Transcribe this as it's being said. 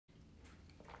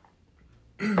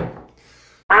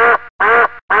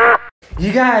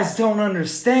You guys don't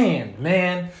understand,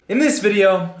 man. In this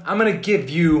video, I'm gonna give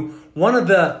you one of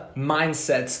the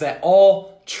mindsets that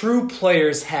all true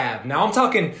players have. Now, I'm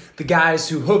talking the guys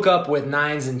who hook up with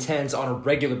 9s and 10s on a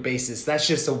regular basis. That's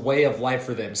just a way of life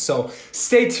for them. So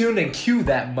stay tuned and cue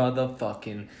that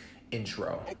motherfucking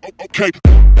intro. Okay.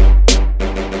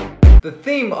 The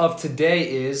theme of today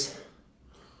is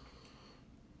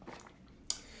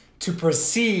to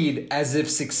proceed as if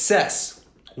success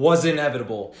was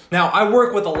inevitable. Now, I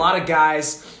work with a lot of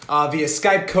guys via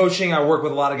Skype coaching. I work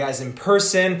with a lot of guys in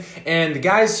person. And the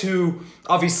guys who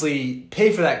obviously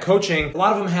pay for that coaching, a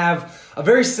lot of them have a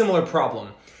very similar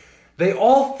problem. They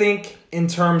all think in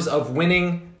terms of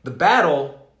winning the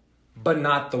battle, but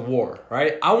not the war,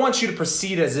 right? I want you to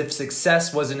proceed as if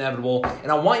success was inevitable.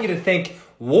 And I want you to think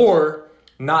war,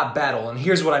 not battle. And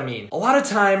here's what I mean. A lot of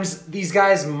times, these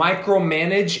guys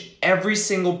micromanage every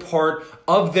single part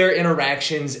of their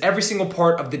interactions, every single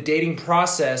part of the dating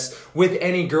process with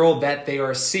any girl that they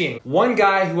are seeing. One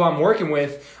guy who I'm working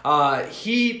with,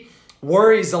 he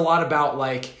worries a lot about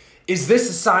like, is this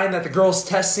a sign that the girl's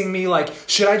testing me? Like,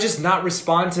 should I just not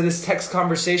respond to this text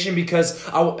conversation because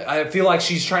I feel like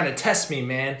she's trying to test me,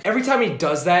 man? Every time he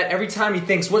does that, every time he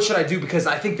thinks, what should I do because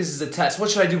I think this is a test?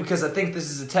 What should I do because I think this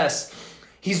is a test?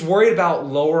 He's worried about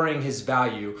lowering his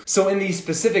value. So in the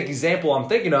specific example I'm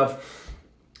thinking of,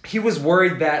 he was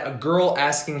worried that a girl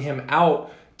asking him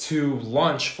out to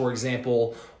lunch, for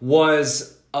example,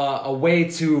 was a way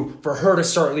for her to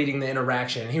start leading the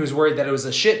interaction. He was worried that it was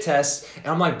a shit test. And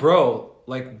I'm like, bro,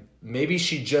 like maybe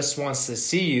she just wants to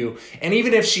see you. And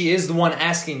even if she is the one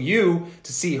asking you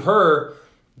to see her,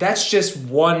 that's just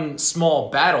one small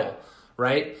battle,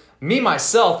 right? Me,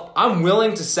 myself, I'm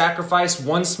willing to sacrifice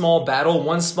one small battle,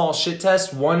 one small shit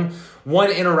test, one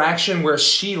interaction where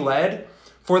she led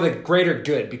for the greater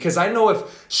good. Because I know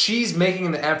if she's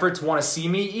making the effort to want to see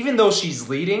me, even though she's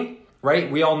leading,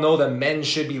 right? We all know that men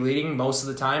should be leading most of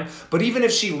the time. But even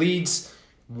if she leads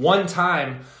one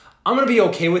time, I'm going to be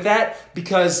okay with that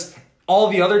because all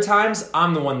the other times,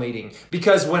 I'm the one leading.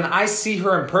 Because when I see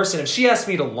her in person, if she asks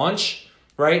me to lunch,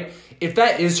 right? If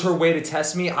that is her way to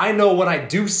test me, I know when I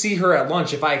do see her at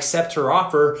lunch, if I accept her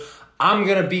offer, I'm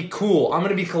going to be cool. I'm going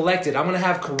to be collected. I'm going to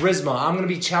have charisma. I'm going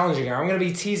to be challenging her. I'm going to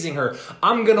be teasing her.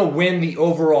 I'm going to win the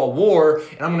overall war,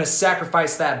 and I'm going to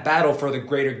sacrifice that battle for the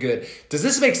greater good. Does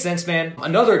this make sense, man?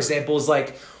 Another example is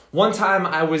like one time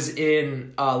I was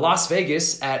in Las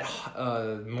Vegas at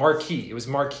Marquee. It was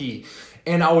Marquee.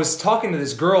 And I was talking to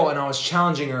this girl and I was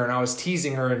challenging her and I was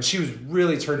teasing her and she was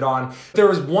really turned on. There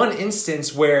was one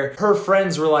instance where her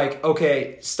friends were like,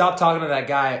 okay, stop talking to that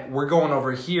guy. We're going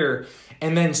over here.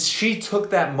 And then she took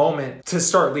that moment to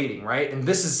start leading, right? And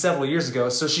this is several years ago.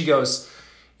 So she goes,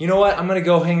 you know what? I'm going to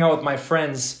go hang out with my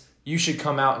friends. You should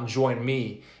come out and join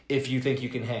me if you think you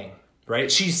can hang,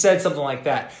 right? She said something like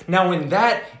that. Now in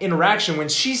that interaction, when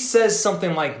she says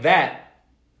something like that,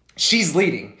 she's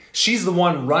leading. She's the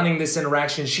one running this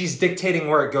interaction. She's dictating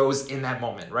where it goes in that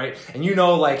moment, right? And you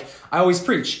know, like I always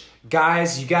preach,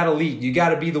 guys, you got to lead. You got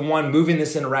to be the one moving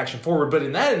this interaction forward. But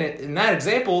in that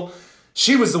example,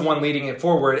 she was the one leading it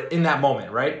forward in that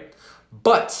moment, right?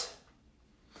 But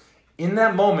in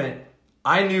that moment,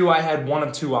 I knew I had one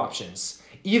of two options.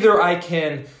 Either I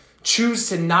can choose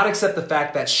to not accept the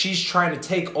fact that she's trying to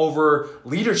take over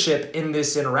leadership in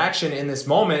this interaction, in this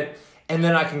moment, and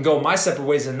then I can go my separate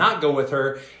ways and not go with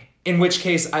her, in which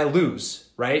case I lose,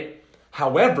 right?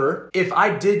 However, if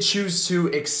I did choose to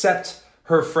accept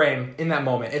her frame in that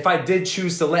moment, if I did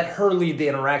choose to let her lead the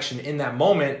interaction in that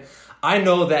moment, I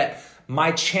know that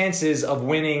my chances of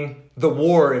winning the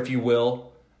war, if you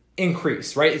will,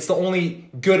 increase, right? It's the only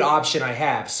good option I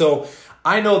have. So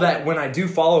I know that when I do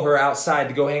follow her outside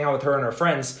to go hang out with her and her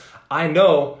friends, I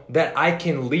know that I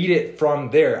can lead it from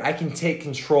there. I can take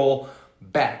control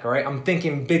back, all right? I'm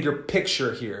thinking bigger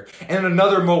picture here. And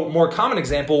another more common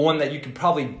example, one that you could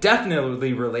probably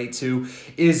definitely relate to,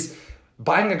 is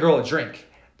buying a girl a drink.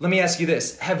 Let me ask you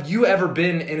this. Have you ever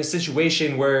been in a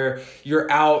situation where you're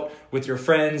out with your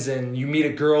friends and you meet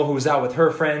a girl who's out with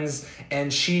her friends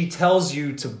and she tells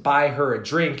you to buy her a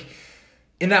drink?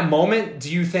 In that moment,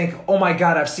 do you think, oh my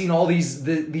God, I've seen all these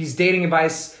dating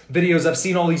advice videos. I've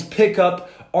seen all these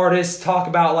pickup artists talk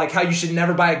about like how you should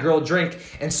never buy a girl a drink.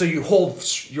 And so you hold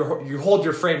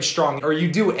your frame strong, or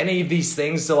you do any of these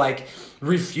things to like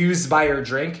refuse to buy her a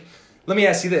drink. Let me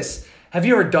ask you this. Have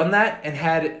you ever done that and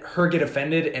had her get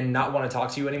offended and not want to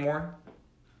talk to you anymore?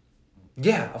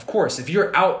 Yeah, of course. If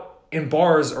you're out in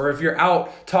bars or if you're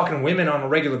out talking to women on a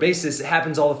regular basis, it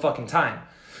happens all the fucking time.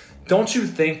 Don't you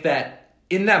think that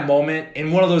in that moment,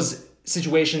 in one of those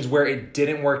situations where it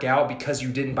didn't work out because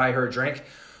you didn't buy her a drink,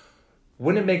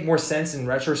 wouldn't it make more sense in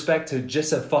retrospect to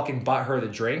just have fucking bought her the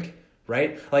drink,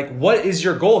 right? Like, what is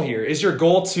your goal here? Is your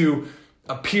goal to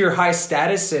appear high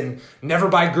status and never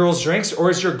buy girls drinks, or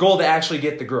is your goal to actually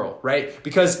get the girl, right?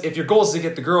 Because if your goal is to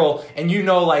get the girl and you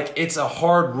know like it's a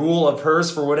hard rule of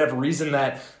hers for whatever reason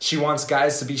that she wants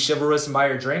guys to be chivalrous and buy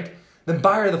her drink, then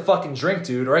buy her the fucking drink,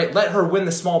 dude, right? Let her win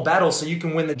the small battle so you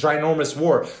can win the ginormous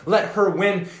war. Let her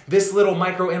win this little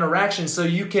micro interaction so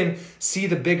you can see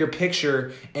the bigger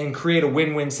picture and create a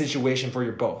win-win situation for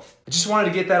you both. I just wanted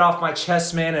to get that off my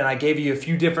chest, man, and I gave you a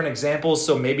few different examples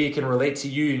so maybe it can relate to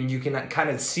you and you can kind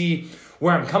of see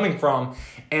where I'm coming from.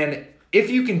 And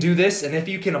if you can do this and if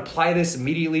you can apply this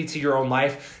immediately to your own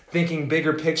life, thinking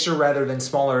bigger picture rather than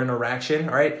smaller interaction,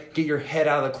 all right? Get your head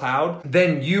out of the cloud.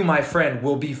 Then you, my friend,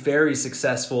 will be very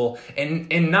successful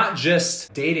in not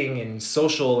just dating and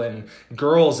social and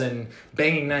girls and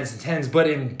banging 9s and 10s, but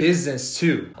in business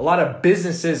too. A lot of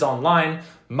businesses online,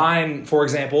 mine, for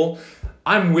example,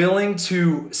 I'm willing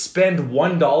to spend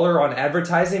 $1 on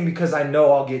advertising because I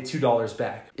know I'll get $2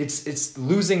 back. It's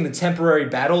losing the temporary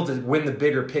battle to win the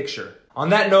bigger picture.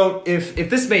 On that note, if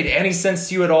this made any sense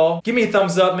to you at all, give me a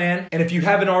thumbs up, man. And if you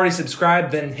haven't already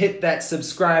subscribed, then hit that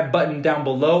subscribe button down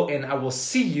below and I will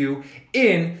see you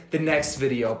in the next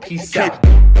video. Peace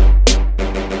out.